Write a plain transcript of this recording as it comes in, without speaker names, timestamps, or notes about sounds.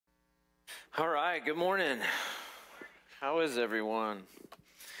All right, good morning. How is everyone?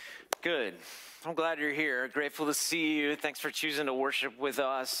 Good. I'm glad you're here. Grateful to see you. Thanks for choosing to worship with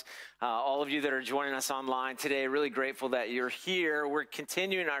us. All of you that are joining us online today, really grateful that you're here. We're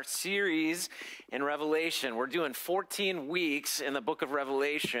continuing our series in Revelation. We're doing 14 weeks in the book of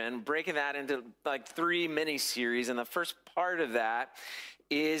Revelation, breaking that into like 3 mini-series. And the first part of that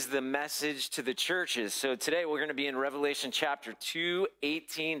is the message to the churches. So today we're going to be in Revelation chapter 2,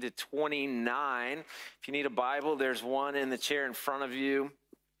 18 to 29. If you need a Bible, there's one in the chair in front of you.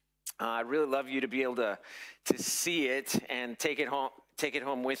 I'd really love you to be able to see it and take it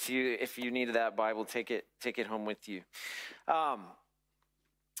home with you. If you needed that Bible, take it home with you.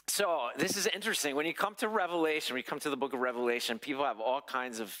 So this is interesting. When you come to Revelation, when you come to the book of Revelation, people have all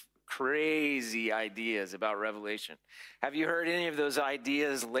kinds of crazy ideas about Revelation. Have you heard any of those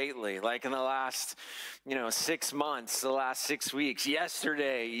ideas lately? Like in the last, 6 months, the last 6 weeks,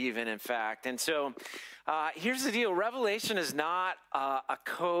 yesterday even, in fact. And so here's the deal. Revelation is not a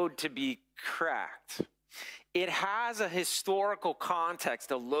code to be cracked. It has a historical context,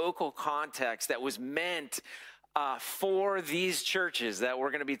 a local context that was meant for these churches that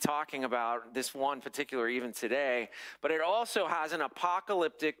we're going to be talking about, this one particular even today. But it also has an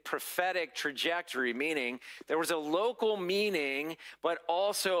apocalyptic prophetic trajectory, meaning there was a local meaning, but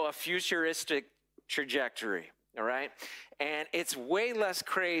also a futuristic trajectory. All right? And it's way less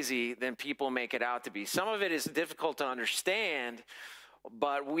crazy than people make it out to be. Some of it is difficult to understand,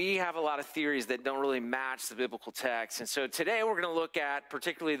 but we have a lot of theories that don't really match the biblical text. And so today we're going to look at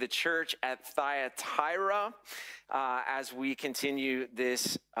particularly the church at Thyatira as we continue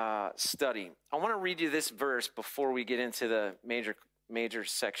this study. I want to read you this verse before we get into the major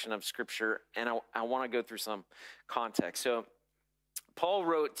section of Scripture, and I want to go through some context. So Paul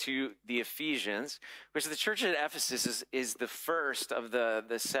wrote to the Ephesians, which the church at Ephesus is the first of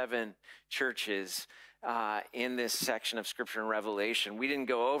the 7 churches in this section of Scripture and Revelation. We didn't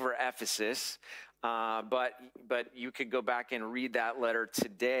go over Ephesus, but you could go back and read that letter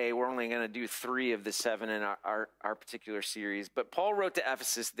today. We're only going to do 3 of the 7 in our particular series. But Paul wrote to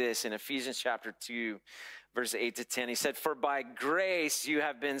Ephesus this in Ephesians chapter 2, verse 8 to 10. He said, "For by grace you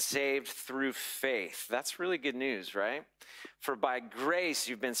have been saved through faith." That's really good news, right? For by grace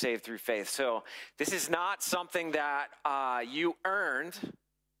you've been saved through faith. So this is not something that you earned,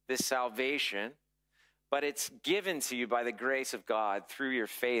 this salvation, but it's given to you by the grace of God through your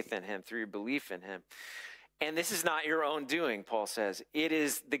faith in him, through your belief in him. And this is not your own doing, Paul says. It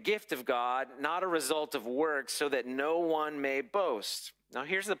is the gift of God, not a result of works, so that no one may boast. Now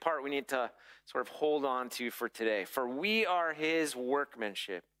here's the part we need to sort of hold on to for today. For we are his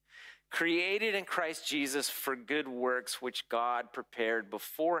workmanship, created in Christ Jesus for good works, which God prepared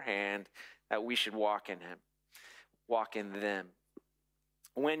beforehand that we should walk in them.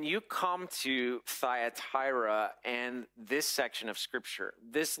 When you come to Thyatira and this section of Scripture,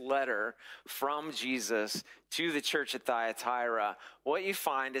 this letter from Jesus to the church at Thyatira, what you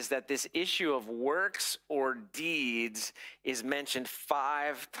find is that this issue of works or deeds is mentioned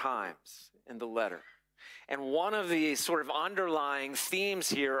 5 times in the letter. And one of the sort of underlying themes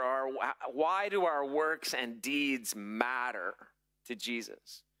here are, why do our works and deeds matter to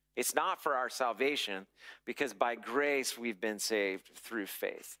Jesus? It's not for our salvation, because by grace we've been saved through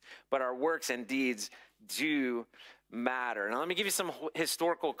faith. But our works and deeds do matter. Now let me give you some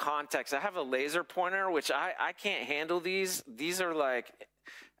historical context. I have a laser pointer, which I can't handle these. These are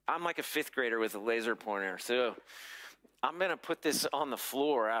I'm like a 5th grader with a laser pointer. So I'm going to put this on the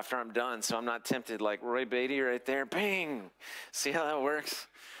floor after I'm done so I'm not tempted like Roy Beatty right there. Bang! See how that works?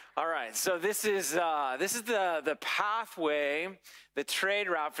 All right, so this is the pathway, the trade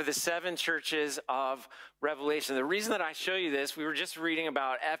route for the 7 churches of Revelation. The reason that I show you this, we were just reading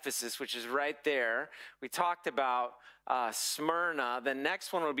about Ephesus, which is right there. We talked about Smyrna. The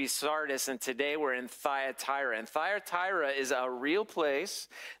next one will be Sardis, and today we're in Thyatira. And Thyatira is a real place.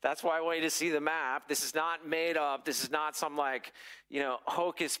 That's why I want you to see the map. This is not made up. This is not some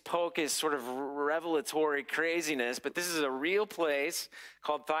hocus pocus sort of revelatory craziness, but this is a real place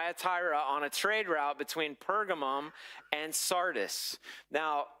called Thyatira on a trade route between Pergamum and Sardis.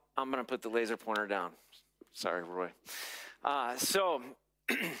 Now, I'm going to put the laser pointer down. Sorry, Roy. So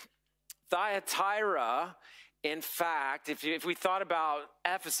Thyatira, in fact, if we thought about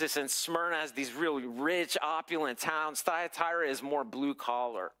Ephesus and Smyrna as these really rich, opulent towns, Thyatira is more blue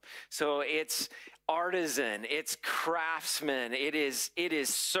collar. So it's artisan, it's craftsmen, it is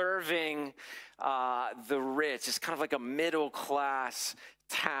serving the rich. It's kind of like a middle class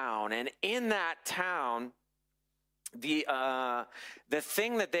town. And in that town, the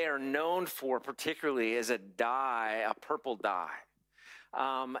thing that they are known for particularly is a dye, a purple dye.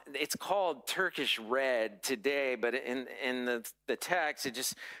 It's called Turkish red today, but in the text, it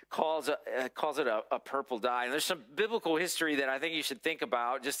just calls it a purple dye. And there's some biblical history that I think you should think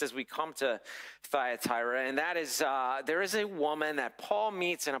about just as we come to Thyatira, and that is there is a woman that Paul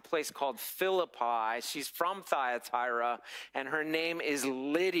meets in a place called Philippi. She's from Thyatira, and her name is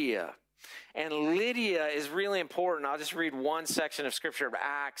Lydia. And Lydia is really important. I'll just read one section of Scripture of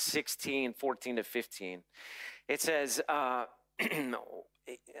Acts 16, 14 to 15. It says, there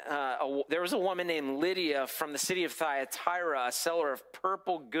was a woman named Lydia from the city of Thyatira, a seller of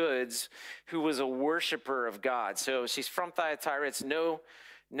purple goods, who was a worshiper of God. So she's from Thyatira.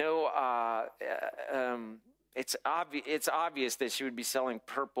 It's obvious that she would be selling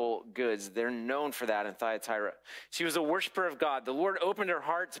purple goods. They're known for that in Thyatira. She was a worshiper of God. The Lord opened her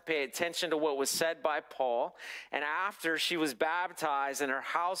heart to pay attention to what was said by Paul. And after she was baptized, and her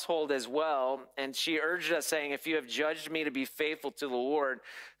household as well, and she urged us, saying, if you have judged me to be faithful to the Lord,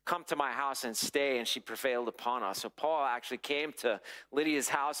 come to my house and stay. And she prevailed upon us. So Paul actually came to Lydia's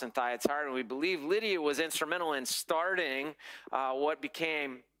house in Thyatira, and we believe Lydia was instrumental in starting what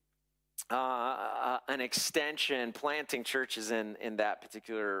became an extension, planting churches in that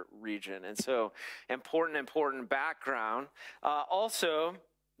particular region. And so important background. Also,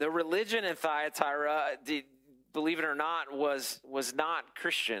 the religion in Thyatira, believe it or not, was not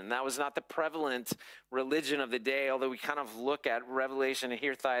Christian. That was not the prevalent religion of the day, although we kind of look at Revelation and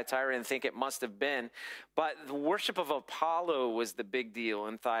hear Thyatira and think it must have been. But the worship of Apollo was the big deal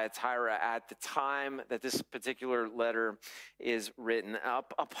in Thyatira at the time that this particular letter is written.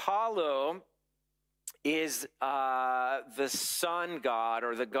 Apollo is the sun god,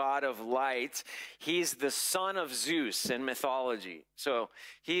 or the god of light. He's the son of Zeus in mythology. So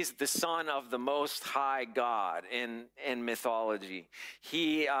he's the son of the most high god in mythology.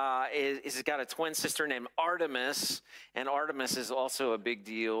 He's got a twin sister named Artemis, and Artemis is also a big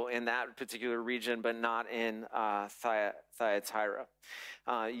deal in that particular region, but not in Thyatira.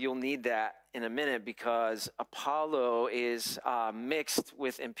 You'll need that in a minute, because Apollo is mixed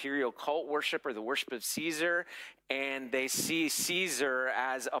with imperial cult worship, or the worship of Caesar, and they see Caesar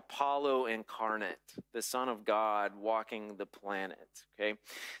as Apollo incarnate, the Son of God walking the planet. Okay,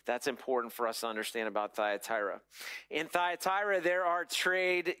 that's important for us to understand about Thyatira. In Thyatira, there are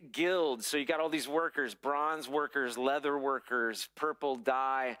trade guilds. So you got all these workers: bronze workers, leather workers, purple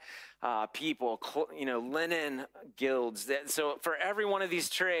dye people, linen guilds. So for every one of these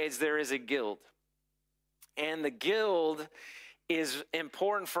trades, there is a guild. And the guild is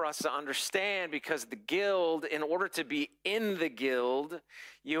important for us to understand, because the guild, in order to be in the guild,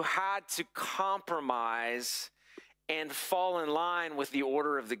 you had to compromise and fall in line with the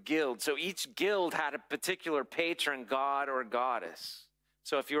order of the guild. So each guild had a particular patron god or goddess.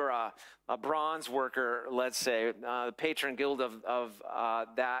 So if you're a bronze worker, let's say, the patron guild of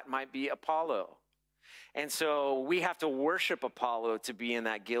that might be Apollo. And so we have to worship Apollo to be in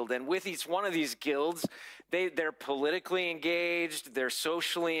that guild. And with each one of these guilds, they're politically engaged, they're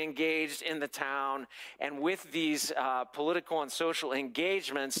socially engaged in the town. And with these political and social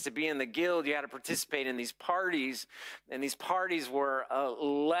engagements, to be in the guild, you had to participate in these parties. And these parties were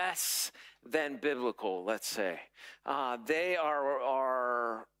less than biblical, let's say. They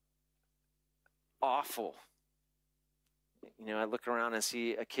are awful. I look around and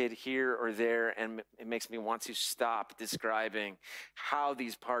see a kid here or there, and it makes me want to stop describing how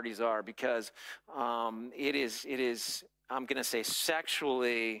these parties are, because it is, I'm going to say,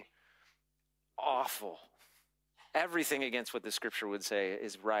 sexually awful. Everything against what the scripture would say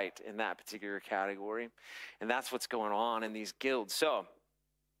is right in that particular category. And that's what's going on in these guilds. So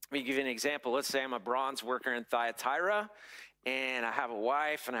let me give you an example. Let's say I'm a bronze worker in Thyatira, and I have a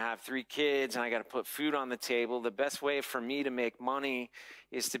wife, and I have 3 kids, and I got to put food on the table. The best way for me to make money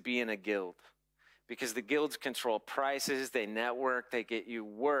is to be in a guild, because the guilds control prices, they network, they get you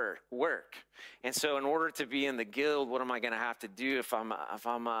work. And so in order to be in the guild, what am I going to have to do? If I'm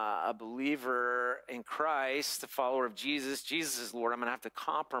a believer in Christ, a follower of Jesus, Jesus is Lord, I'm going to have to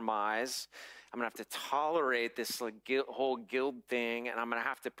compromise. I'm going to have to tolerate this whole guild thing, and I'm going to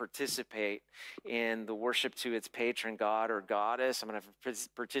have to participate in the worship to its patron god or goddess. I'm going to have to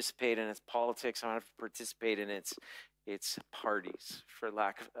participate in its politics. I'm going to have to participate in its parties, for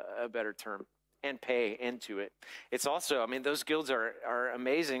lack of a better term, and pay into it. It's also, those guilds are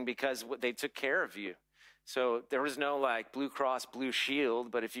amazing, because they took care of you. So there was no like Blue Cross Blue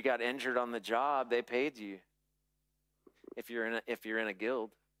Shield, but if you got injured on the job, they paid you. If you're in a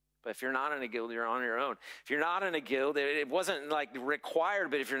guild. But if you're not in a guild, you're on your own. If you're not in a guild, it wasn't like required,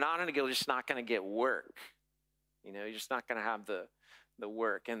 but if you're not in a guild, you're just not going to get work. You're just not going to have the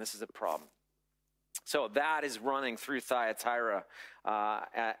work, and this is a problem. So that is running through Thyatira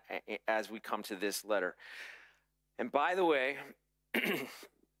as we come to this letter. And by the way,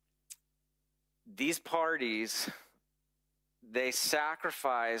 these parties, they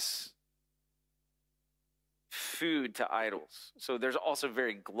sacrifice food to idols. So there's also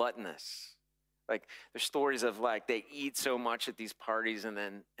very gluttonous. Like there's stories of like they eat so much at these parties and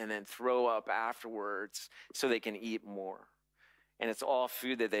then throw up afterwards so they can eat more. And it's all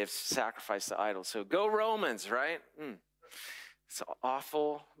food that they've sacrificed to idols. So go Romans, right? It's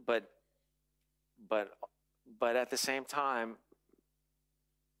awful, but at the same time,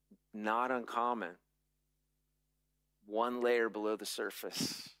 not uncommon. One layer below the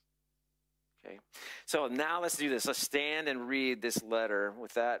surface. Okay. So now let's do this. Let's stand and read this letter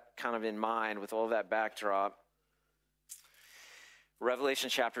with that kind of in mind, with all that backdrop. Revelation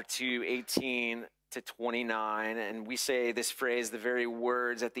chapter 2, 18 to 29. And we say this phrase, the very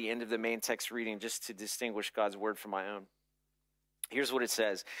words at the end of the main text reading, just to distinguish God's word from my own. Here's what it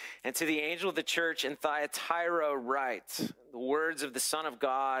says. And to the angel of the church in Thyatira write, the words of the Son of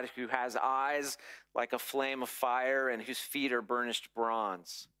God, who has eyes like a flame of fire and whose feet are burnished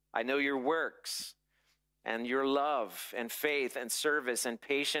bronze. I know your works and your love and faith and service and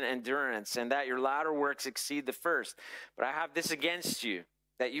patient endurance, and that your latter works exceed the first. But I have this against you,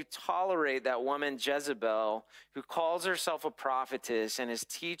 that you tolerate that woman Jezebel, who calls herself a prophetess and is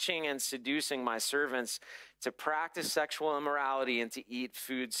teaching and seducing my servants to practice sexual immorality and to eat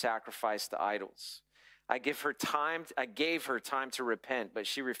food sacrificed to idols. I gave her time to repent, but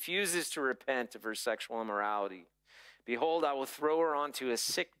she refuses to repent of her sexual immorality. Behold, I will throw her onto a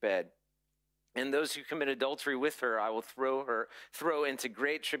sickbed, and those who commit adultery with her I will throw into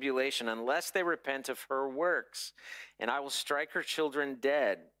great tribulation, unless they repent of her works. And I will strike her children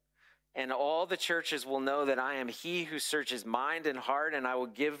dead. And all the churches will know that I am he who searches mind and heart, and I will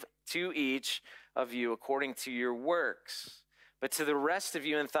give to each of you according to your works. But to the rest of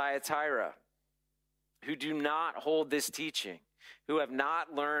you in Thyatira, who do not hold this teaching, who have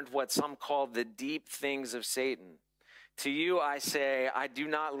not learned what some call the deep things of Satan, to you I say, I do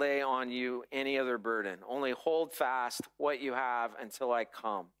not lay on you any other burden. Only hold fast what you have until I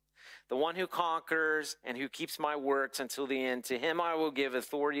come. The one who conquers and who keeps my works until the end, to him I will give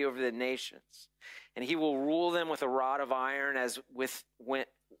authority over the nations. And he will rule them with a rod of iron, as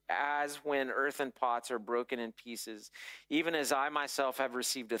when earthen pots are broken in pieces, even as I myself have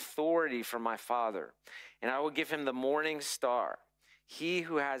received authority from my Father. And I will give him the morning star. He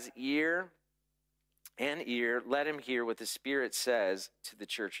who has ear, let him hear what the Spirit says to the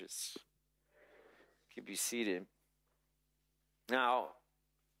churches. You can be seated. Now,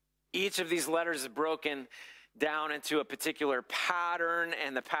 each of these letters is broken down into a particular pattern,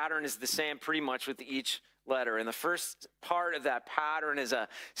 and the pattern is the same pretty much with each letter. And the first part of that pattern is a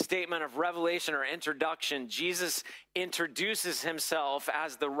statement of revelation or introduction. Jesus introduces himself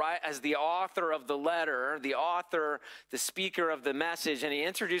as the author of the letter, the speaker of the message, and he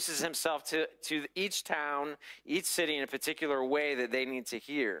introduces himself to each town, each city in a particular way that they need to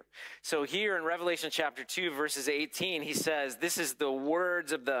hear. So here in Revelation chapter 2, verses 18, he says, this is the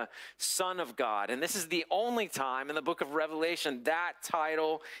words of the Son of God. And this is the only time in the book of Revelation that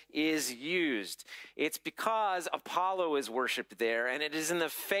title is used. It's because Apollo is worshipped there, and it is in the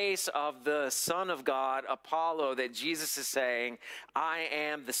face of the Son of God, Apollo, that Jesus is saying, I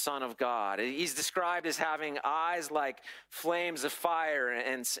am the Son of God. He's described as having eyes like flames of fire,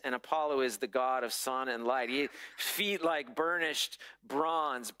 and Apollo is the God of sun and light. Feet like burnished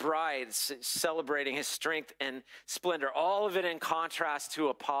bronze, bright, celebrating his strength and splendor. All of it in contrast to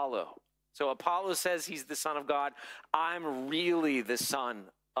Apollo. So Apollo says he's the Son of God. I'm really the Son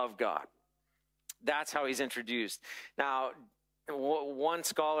of God. That's how he's introduced. Now, one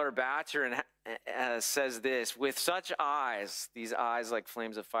scholar, Batcher, says this: with such eyes, these eyes like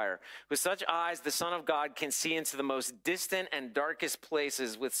flames of fire, with such eyes, the Son of God can see into the most distant and darkest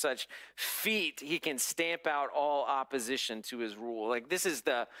places. With such feet, he can stamp out all opposition to his rule. Like this is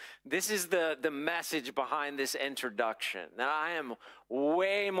the message behind this introduction. That I am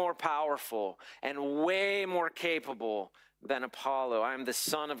way more powerful and way more capable than Apollo. I am the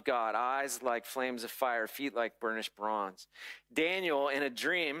Son of God, eyes like flames of fire, feet like burnished bronze. Daniel, in a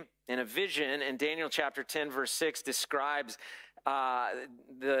dream, in a vision, in Daniel chapter 10, verse 6, describes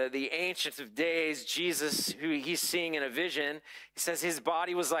the Ancient of Days, Jesus, who he's seeing in a vision. He says his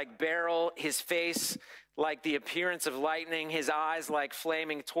body was like beryl, his face like the appearance of lightning, his eyes like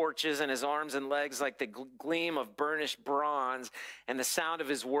flaming torches, and his arms and legs like the gleam of burnished bronze, and the sound of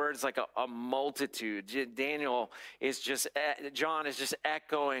his words like a multitude. John is just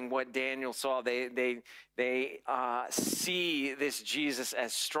echoing what Daniel saw. They see this Jesus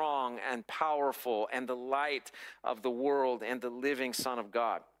as strong and powerful and the light of the world and the living Son of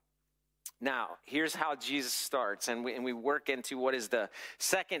God. Now, here's how Jesus starts, and we work into what is the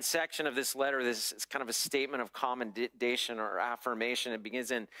second section of this letter. This is kind of a statement of commendation or affirmation. It begins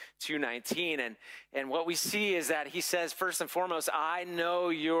in 2:19, and what we see is that he says, first and foremost, I know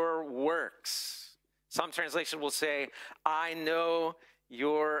your works. Some translation will say, I know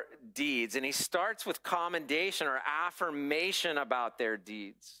your deeds. And he starts with commendation or affirmation about their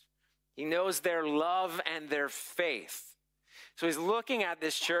deeds. He knows their love and their faith. So he's looking at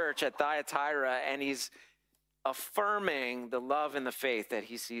this church at Thyatira, and he's affirming the love and the faith that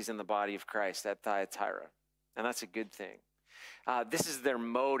he sees in the body of Christ at Thyatira. And that's a good thing. This is their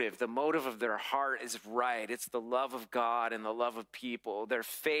motive. The motive of their heart is right. It's the love of God and the love of people. Their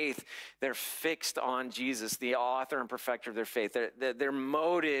faith, they're fixed on Jesus, the author and perfecter of their faith. Their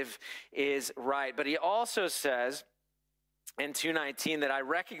motive is right. But he also says in 2:19 that I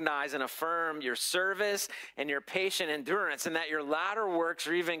recognize and affirm your service and your patient endurance, and that your latter works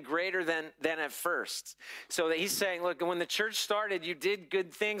are even greater than at first. So that he's saying, look, when the church started, you did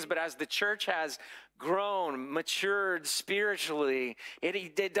good things, but as the church has grown, matured spiritually,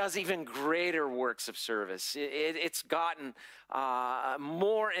 it does even greater works of service. It's gotten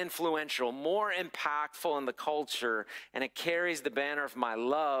more influential, more impactful in the culture, and it carries the banner of my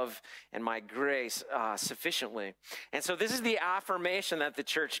love and my grace sufficiently. And so this is the affirmation that the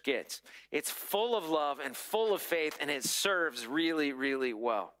church gets. It's full of love and full of faith, and it serves really, really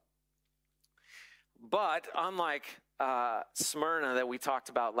well. But unlike Smyrna that we talked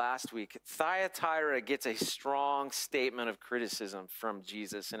about last week, Thyatira gets a strong statement of criticism from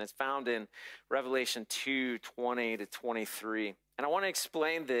Jesus, and it's found in Revelation 2:20-23. And I want to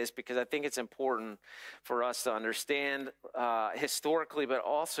explain this because I think it's important for us to understand historically, but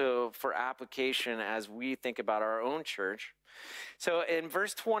also for application as we think about our own church. So in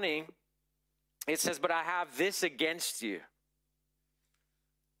verse 20, it says, but I have this against you,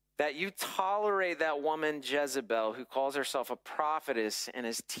 that you tolerate that woman Jezebel, who calls herself a prophetess and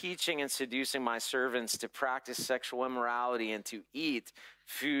is teaching and seducing my servants to practice sexual immorality and to eat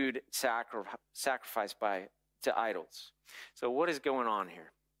food sacrificed to idols. So what is going on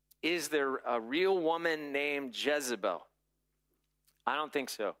here? Is there a real woman named Jezebel? I don't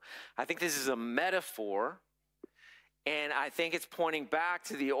think so. I think this is a metaphor, and I think it's pointing back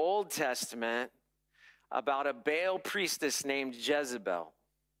to the Old Testament about a Baal priestess named Jezebel,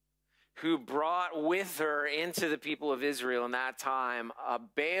 who brought with her into the people of Israel in that time a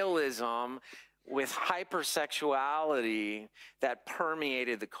Baalism with hypersexuality that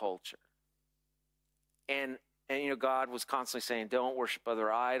permeated the culture. And God was constantly saying, don't worship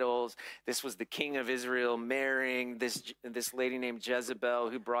other idols. This was the king of Israel marrying this lady named Jezebel,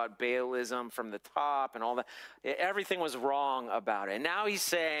 who brought Baalism from the top and all that. Everything was wrong about it. And now he's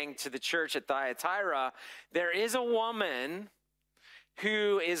saying to the church at Thyatira, there is a woman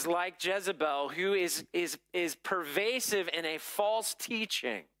who is like Jezebel, who is pervasive in a false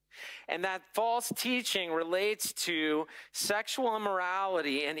teaching. And that false teaching relates to sexual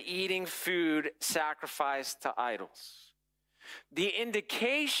immorality and eating food sacrificed to idols. The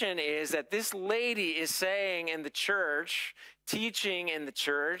indication is that this lady is saying in the church, teaching in the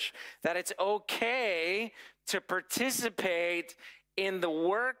church, that it's okay to participate in the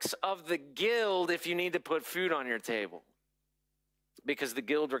works of the guild if you need to put food on your table. Because the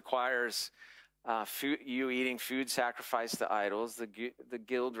guild requires you eating food sacrificed to idols. The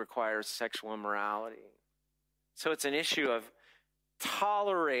guild requires sexual immorality. So it's an issue of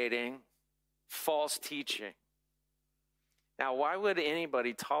tolerating false teaching. Now, why would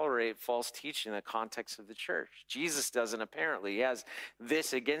anybody tolerate false teaching in the context of the church? Jesus doesn't, apparently. He has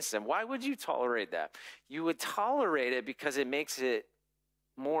this against them. Why would you tolerate that? You would tolerate it because it makes it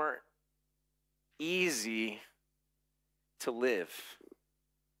more easy to live.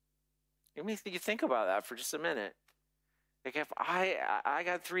 Let me you think about that for just a minute. Like, if I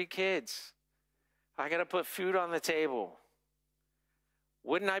got 3 kids, I got to put food on the table.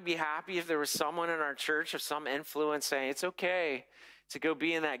 Wouldn't I be happy if there was someone in our church of some influence saying it's okay to go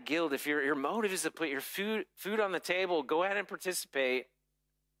be in that guild? If your motive is to put your food on the table, go ahead and participate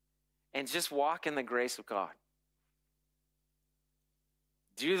and just walk in the grace of God.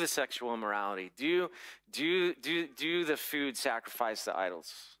 Do the sexual immorality. Do the food sacrificed to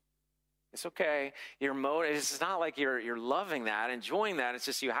idols. It's okay. Your motive, it's not like you're loving that, enjoying that. It's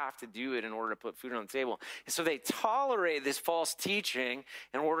just you have to do it in order to put food on the table. And so they tolerate this false teaching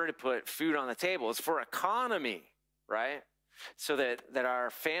in order to put food on the table. It's for economy, right? So that our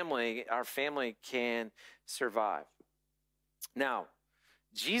family can survive. Now,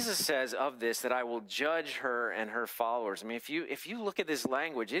 Jesus says of this that I will judge her and her followers. I mean, if you look at this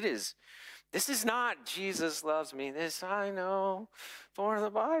language, this is not Jesus loves me. This I know, for the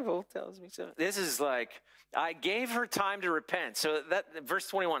Bible tells me so. This is like, I gave her time to repent. So that verse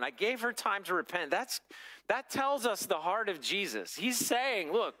 21, I gave her time to repent. That tells us the heart of Jesus. He's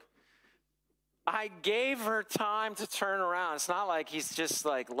saying, look, I gave her time to turn around. It's not like he's just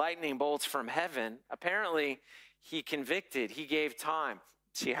like lightning bolts from heaven. Apparently, he convicted. He gave time.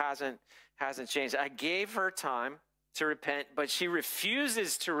 She hasn't changed. I gave her time to repent, but she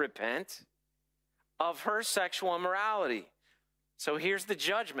refuses to repent of her sexual immorality. So here's the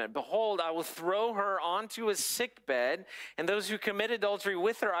judgment. Behold, I will throw her onto a sick bed, and those who commit adultery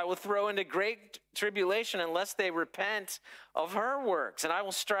with her I will throw into great tribulation unless they repent of her works. And I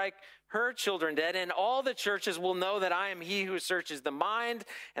will strike her children dead, and all the churches will know that I am he who searches the mind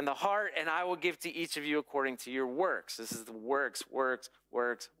and the heart, and I will give to each of you according to your works. This is the works.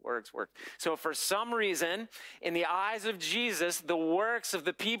 So for some reason, in the eyes of Jesus, the works of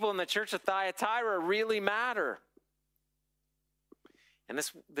the people in the church of Thyatira really matter. And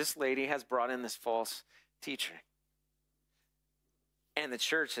this lady has brought in this false teaching. And the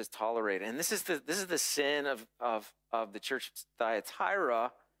church has tolerated. And this is the sin of the church of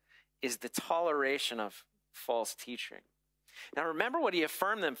Thyatira, is the toleration of false teaching. Now remember what he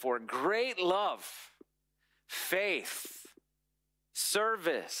affirmed them for: great love, faith,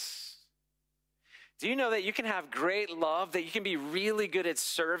 service. Do you know that you can have great love, that you can be really good at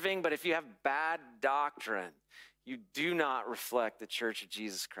serving, but if you have bad doctrine, you do not reflect the church of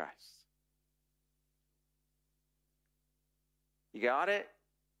Jesus Christ? You got it?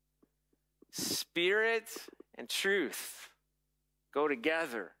 Spirit and truth go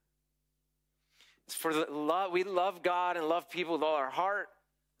together. It's for the love. We love God and love people with all our heart,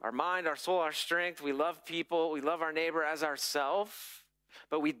 our mind, our soul, our strength. We love people. We love our neighbor as ourselves.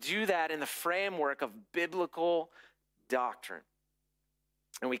 But we do that in the framework of biblical doctrine.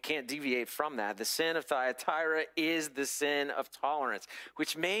 And we can't deviate from that. The sin of Thyatira is the sin of tolerance,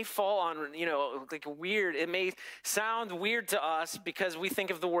 which may fall on, like weird. It may sound weird to us because we think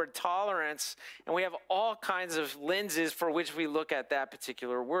of the word tolerance, and we have all kinds of lenses for which we look at that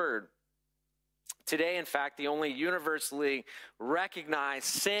particular word. Today, in fact, the only universally recognized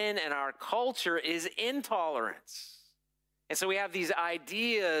sin in our culture is intolerance. And so we have these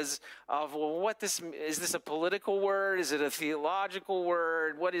ideas of, well, is this a political word? Is it a theological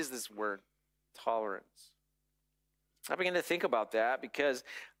word? What is this word? Tolerance. I began to think about that because,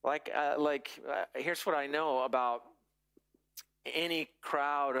 here's what I know about any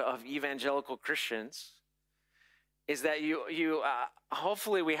crowd of evangelical Christians, is that you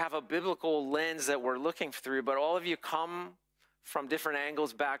hopefully we have a biblical lens that we're looking through, but all of you come from different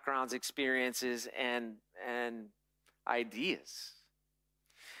angles, backgrounds, experiences, and ideas.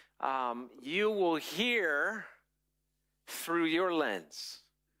 You will hear through your lens.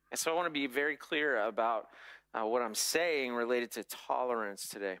 And so I want to be very clear about what I'm saying related to tolerance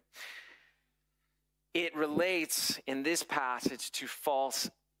today. It relates in this passage to false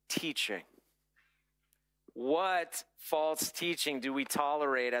teaching. What false teaching do we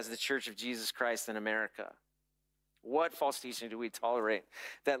tolerate as the Church of Jesus Christ in America? What false teaching do we tolerate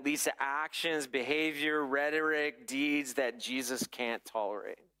that leads to actions, behavior, rhetoric, deeds that Jesus can't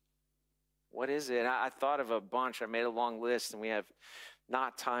tolerate? What is it? I thought of a bunch. I made a long list, and we have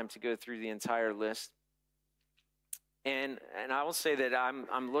not time to go through the entire list. And I will say that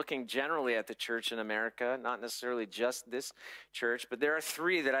I'm looking generally at the church in America, not necessarily just this church, but there are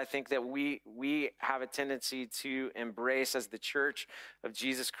three that I think that we have a tendency to embrace as the Church of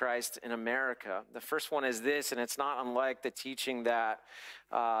Jesus Christ in America. The first one is this, and it's not unlike the teaching that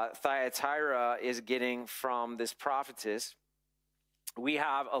Thyatira is getting from this prophetess. We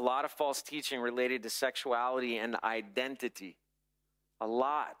have a lot of false teaching related to sexuality and identity. A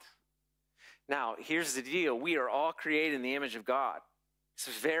lot. Now, here's the deal. We are all created in the image of God. It's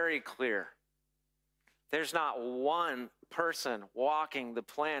very clear. There's not one person walking the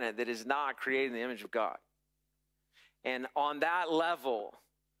planet that is not created in the image of God. And on that level,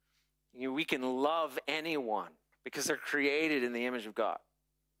 we can love anyone because they're created in the image of God.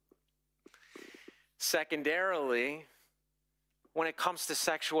 Secondarily, when it comes to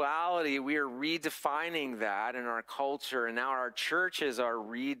sexuality, we are redefining that in our culture, and now our churches are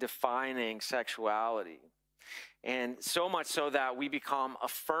redefining sexuality. And so much so that we become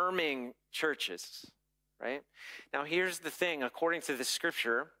affirming churches, right? Now, here's the thing. According to the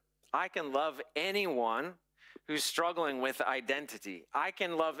scripture, I can love anyone who's struggling with identity. I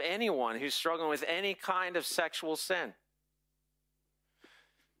can love anyone who's struggling with any kind of sexual sin.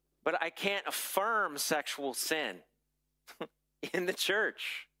 But I can't affirm sexual sin in the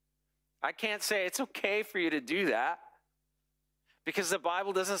church. I can't say it's okay for you to do that, because the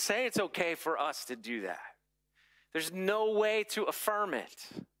Bible doesn't say it's okay for us to do that. There's no way to affirm it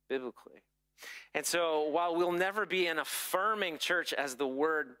biblically. And so while we'll never be an affirming church as the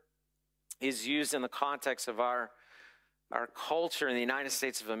word is used in the context of our culture in the United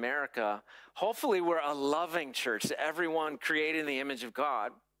States of America, hopefully we're a loving church, everyone created in the image of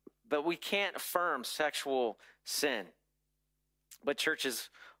God, but we can't affirm sexual sin. But churches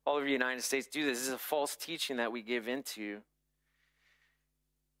all over the United States do this. This is a false teaching that we give into,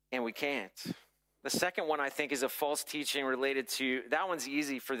 and we can't. The second one, I think, is a false teaching related to, that one's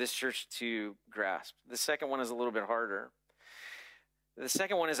easy for this church to grasp. The second one is a little bit harder. The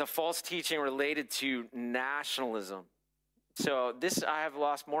second one is a false teaching related to nationalism. So I have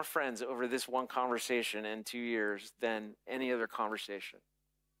lost more friends over this one conversation in 2 years than any other conversation.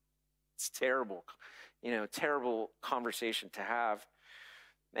 It's terrible, terrible conversation to have.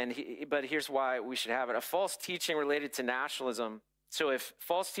 But here's why we should have it. A false teaching related to nationalism. So if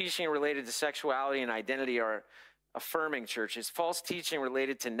false teaching related to sexuality and identity are affirming churches, false teaching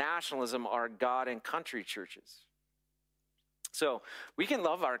related to nationalism are God and country churches. So we can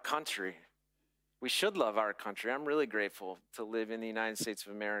love our country. We should love our country. I'm really grateful to live in the United States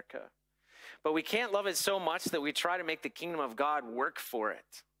of America. But we can't love it so much that we try to make the kingdom of God work for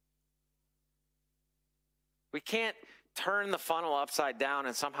it. We can't turn the funnel upside down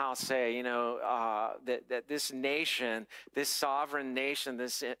and somehow say, that this nation, this sovereign nation,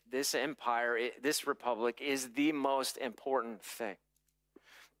 this empire, this republic is the most important thing.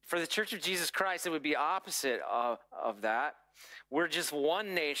 For the Church of Jesus Christ, it would be opposite of that. We're just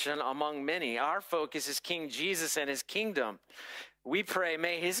one nation among many. Our focus is King Jesus and his kingdom. We pray,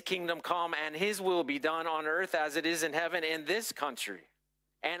 may his kingdom come and his will be done on earth as it is in heaven in this country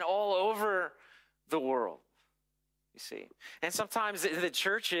and all over the world. You see. And sometimes the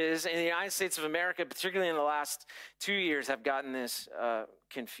churches in the United States of America, particularly in the last 2 years, have gotten this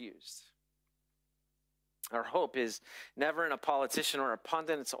confused. Our hope is never in a politician or a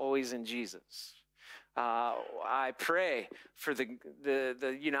pundit. It's always in Jesus. I pray for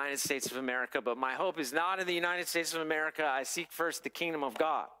the United States of America, but my hope is not in the United States of America. I seek first the kingdom of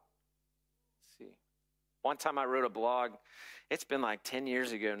God. See. One time I wrote a blog. It's been like 10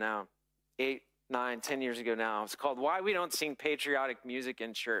 years ago now. 8, 9, 10 years ago now. It's called Why We Don't Sing Patriotic Music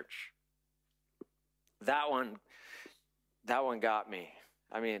in Church. That one got me.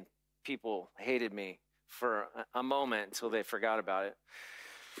 I mean, people hated me for a moment until they forgot about it.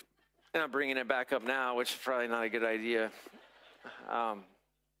 And I'm bringing it back up now, which is probably not a good idea.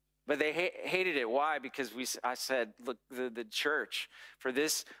 But they hated it. Why? Because I said, look, the church, for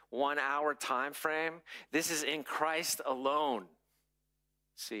this 1 hour time frame, this is in Christ alone.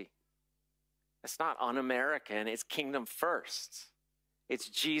 See, it's not un-American. It's kingdom first. It's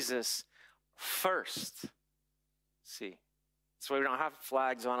Jesus first. See, that's why we don't have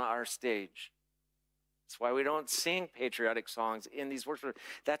flags on our stage. That's why we don't sing patriotic songs in these worship.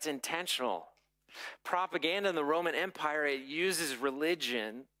 That's intentional. Propaganda in the Roman Empire, it uses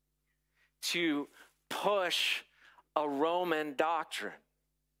religion to push a Roman doctrine.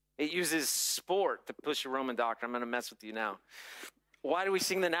 It uses sport to push a Roman doctrine. I'm going to mess with you now. Why do we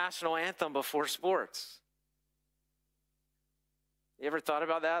sing the national anthem before sports? You ever thought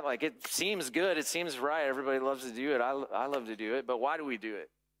about that? Like, it seems good. It seems right. Everybody loves to do it. I love to do it. But why do we do it?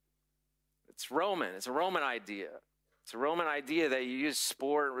 It's Roman. It's a Roman idea. It's a Roman idea that you use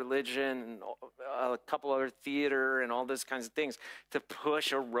sport, religion, and a couple other theater and all those kinds of things to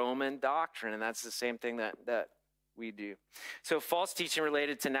push a Roman doctrine. And that's the same thing that we do. So false teaching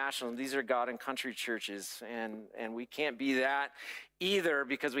related to national, these are God and country churches. And we can't be that either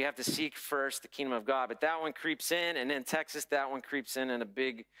because we have to seek first the kingdom of God. But that one creeps in. And in Texas, that one creeps in a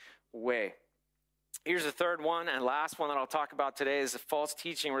big way. Here's the third one and last one that I'll talk about today is the false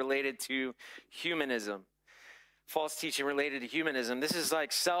teaching related to humanism. False teaching related to humanism. This is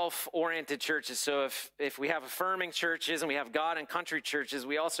like self-oriented churches. So if we have affirming churches and we have God and country churches,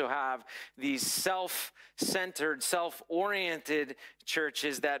 we also have these self-centered, self-oriented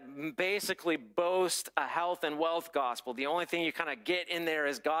churches that basically boast a health and wealth gospel. The only thing you kind of get in there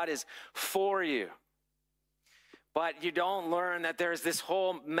is God is for you. But you don't learn that there's this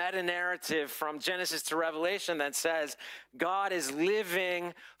whole meta-narrative from Genesis to Revelation that says God is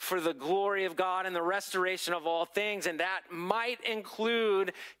living for the glory of God and the restoration of all things. And that might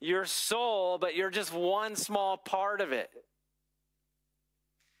include your soul, but you're just one small part of it.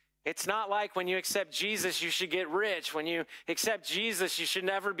 It's not like when you accept Jesus, you should get rich. When you accept Jesus, you should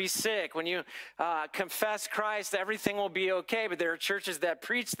never be sick. When you confess Christ, everything will be okay. But there are churches that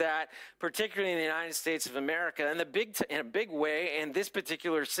preach that, particularly in the United States of America, in a big way in this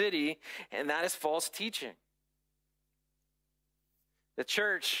particular city, and that is false teaching. The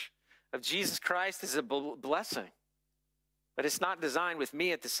church of Jesus Christ is a blessing, but it's not designed with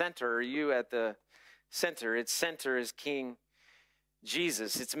me at the center or you at the center. Its center is King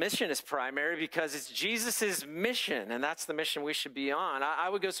Jesus. Its mission is primary because it's Jesus's mission, and that's the mission we should be on. I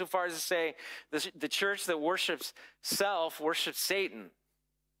would go so far as to say the church that worships self worships Satan,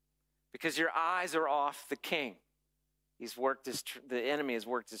 because your eyes are off the King. The enemy has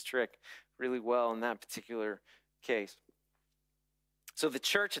worked his trick really well in that particular case. So the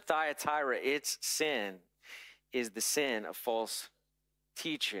church at Thyatira, its sin is the sin of false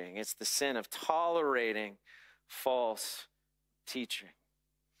teaching. It's the sin of tolerating false teaching.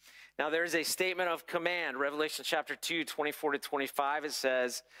 Now, there's a statement of command. Revelation chapter 2, 24 to 25, it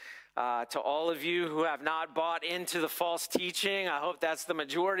says, to all of you who have not bought into the false teaching, I hope that's the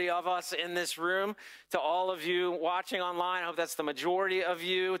majority of us in this room. To all of you watching online, I hope that's the majority of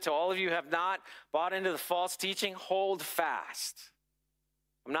you. To all of you who have not bought into the false teaching, hold fast.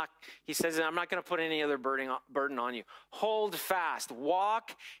 He says, I'm not going to put any other burden on you. Hold fast.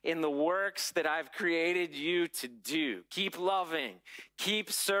 Walk in the works that I've created you to do. Keep loving.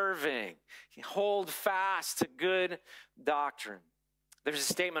 Keep serving. Hold fast to good doctrine. There's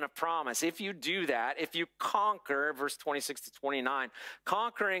a statement of promise. If you do that, if you conquer, verse 26 to 29,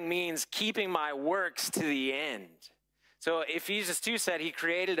 conquering means keeping my works to the end. So Ephesians 2 said he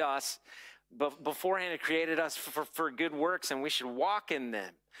created us, but beforehand, it created us for good works, and we should walk in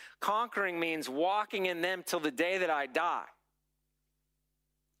them. Conquering means walking in them till the day that I die,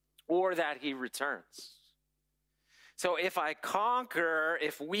 or that he returns. So if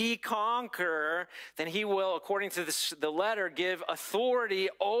we conquer, then he will, according to the letter, give authority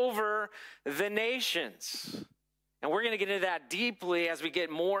over the nations. And we're going to get into that deeply as we get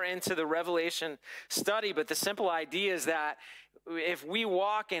more into the Revelation study. But the simple idea is that if we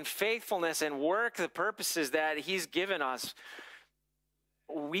walk in faithfulness and work the purposes that he's given us,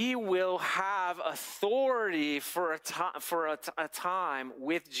 we will have authority for a time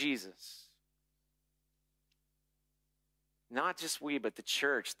with Jesus. Not just we, but the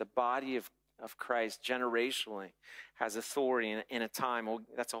church, the body of Christ, generationally, has authority in a time.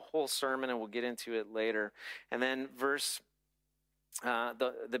 That's a whole sermon, and we'll get into it later. And then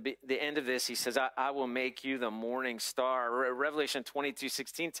the end of this, he says, I will make you the morning star. Revelation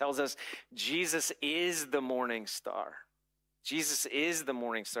 22:16 tells us Jesus is the morning star. Jesus is the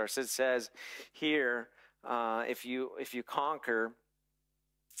morning star. So it says here, if you conquer,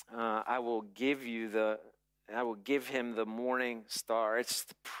 I will give him the morning star. It's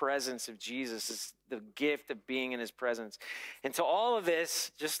the presence of Jesus. It's the gift of being in his presence. And to all of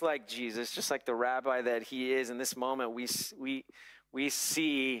this, just like Jesus, just like the rabbi that he is, in this moment, we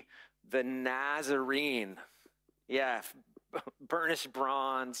see the Nazarene. Yeah, burnished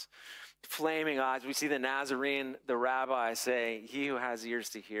bronze, flaming eyes. We see the Nazarene, the rabbi, say, he who has ears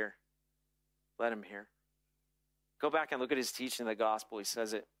to hear, let him hear. Go back and look at his teaching in the gospel. He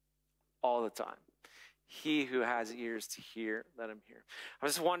says it all the time. He who has ears to hear, let him hear. I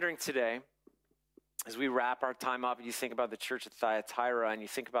was wondering today, as we wrap our time up, and you think about the church at Thyatira, and you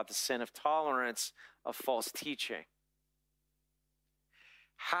think about the sin of tolerance of false teaching.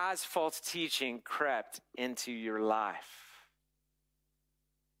 Has false teaching crept into your life?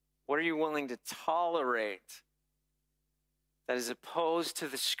 What are you willing to tolerate that is opposed to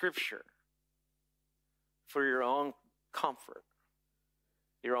the scripture for your own comfort,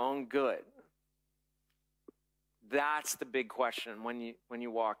 your own good? That's the big question when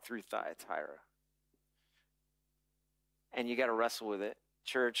you walk through Thyatira. And you got to wrestle with it.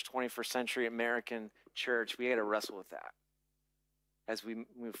 Church, 21st century American church, we got to wrestle with that as we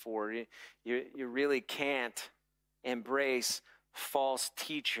move forward. You really can't embrace false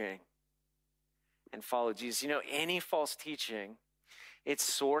teaching and follow Jesus. You know, any false teaching, its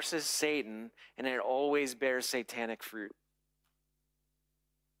source is Satan, and it always bears satanic fruit.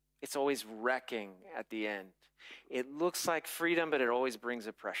 It's always wrecking at the end. It looks like freedom, but it always brings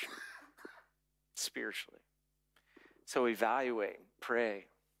oppression spiritually. So evaluate, pray.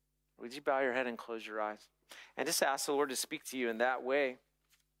 Would you bow your head and close your eyes? And just ask the Lord to speak to you in that way.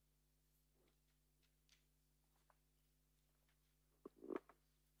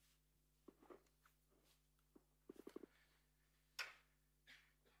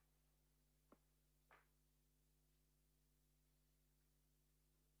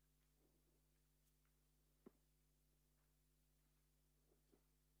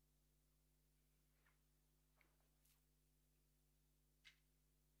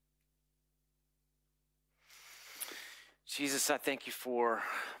 Jesus, I thank you for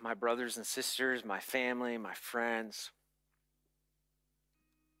my brothers and sisters, my family, my friends.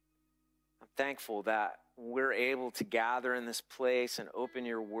 I'm thankful that we're able to gather in this place and open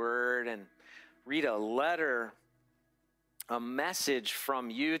your word and read a letter, a message from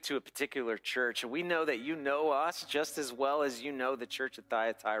you to a particular church. And we know that you know us just as well as you know the church at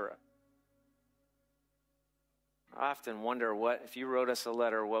Thyatira. I often wonder if you wrote us a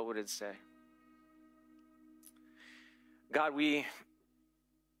letter, what would it say? God, we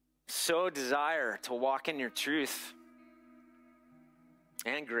so desire to walk in your truth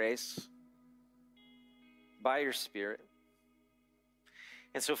and grace by your Spirit.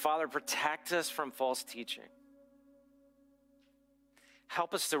 And so, Father, protect us from false teaching.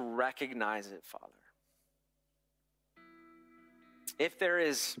 Help us to recognize it, Father. If there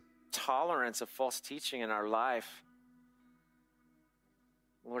is tolerance of false teaching in our life,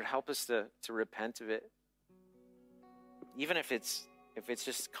 Lord, help us to repent of it. Even if it's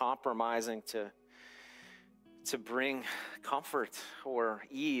just compromising to bring comfort or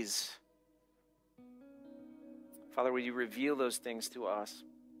ease. Father, would you reveal those things to us?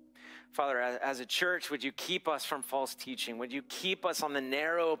 Father, as a church, would you keep us from false teaching? Would you keep us on the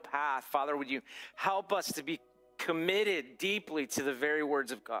narrow path? Father, would you help us to be committed deeply to the very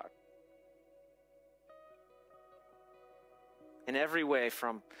words of God? In every way,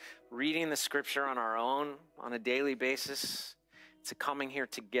 from reading the scripture on our own on a daily basis to coming here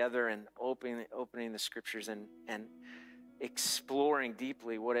together and opening the scriptures and exploring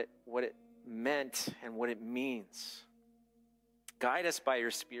deeply what it meant and what it means. Guide us by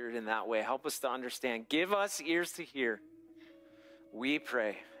your Spirit in that way. Help us to understand. Give us ears to hear. We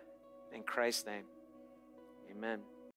pray in Christ's name. Amen.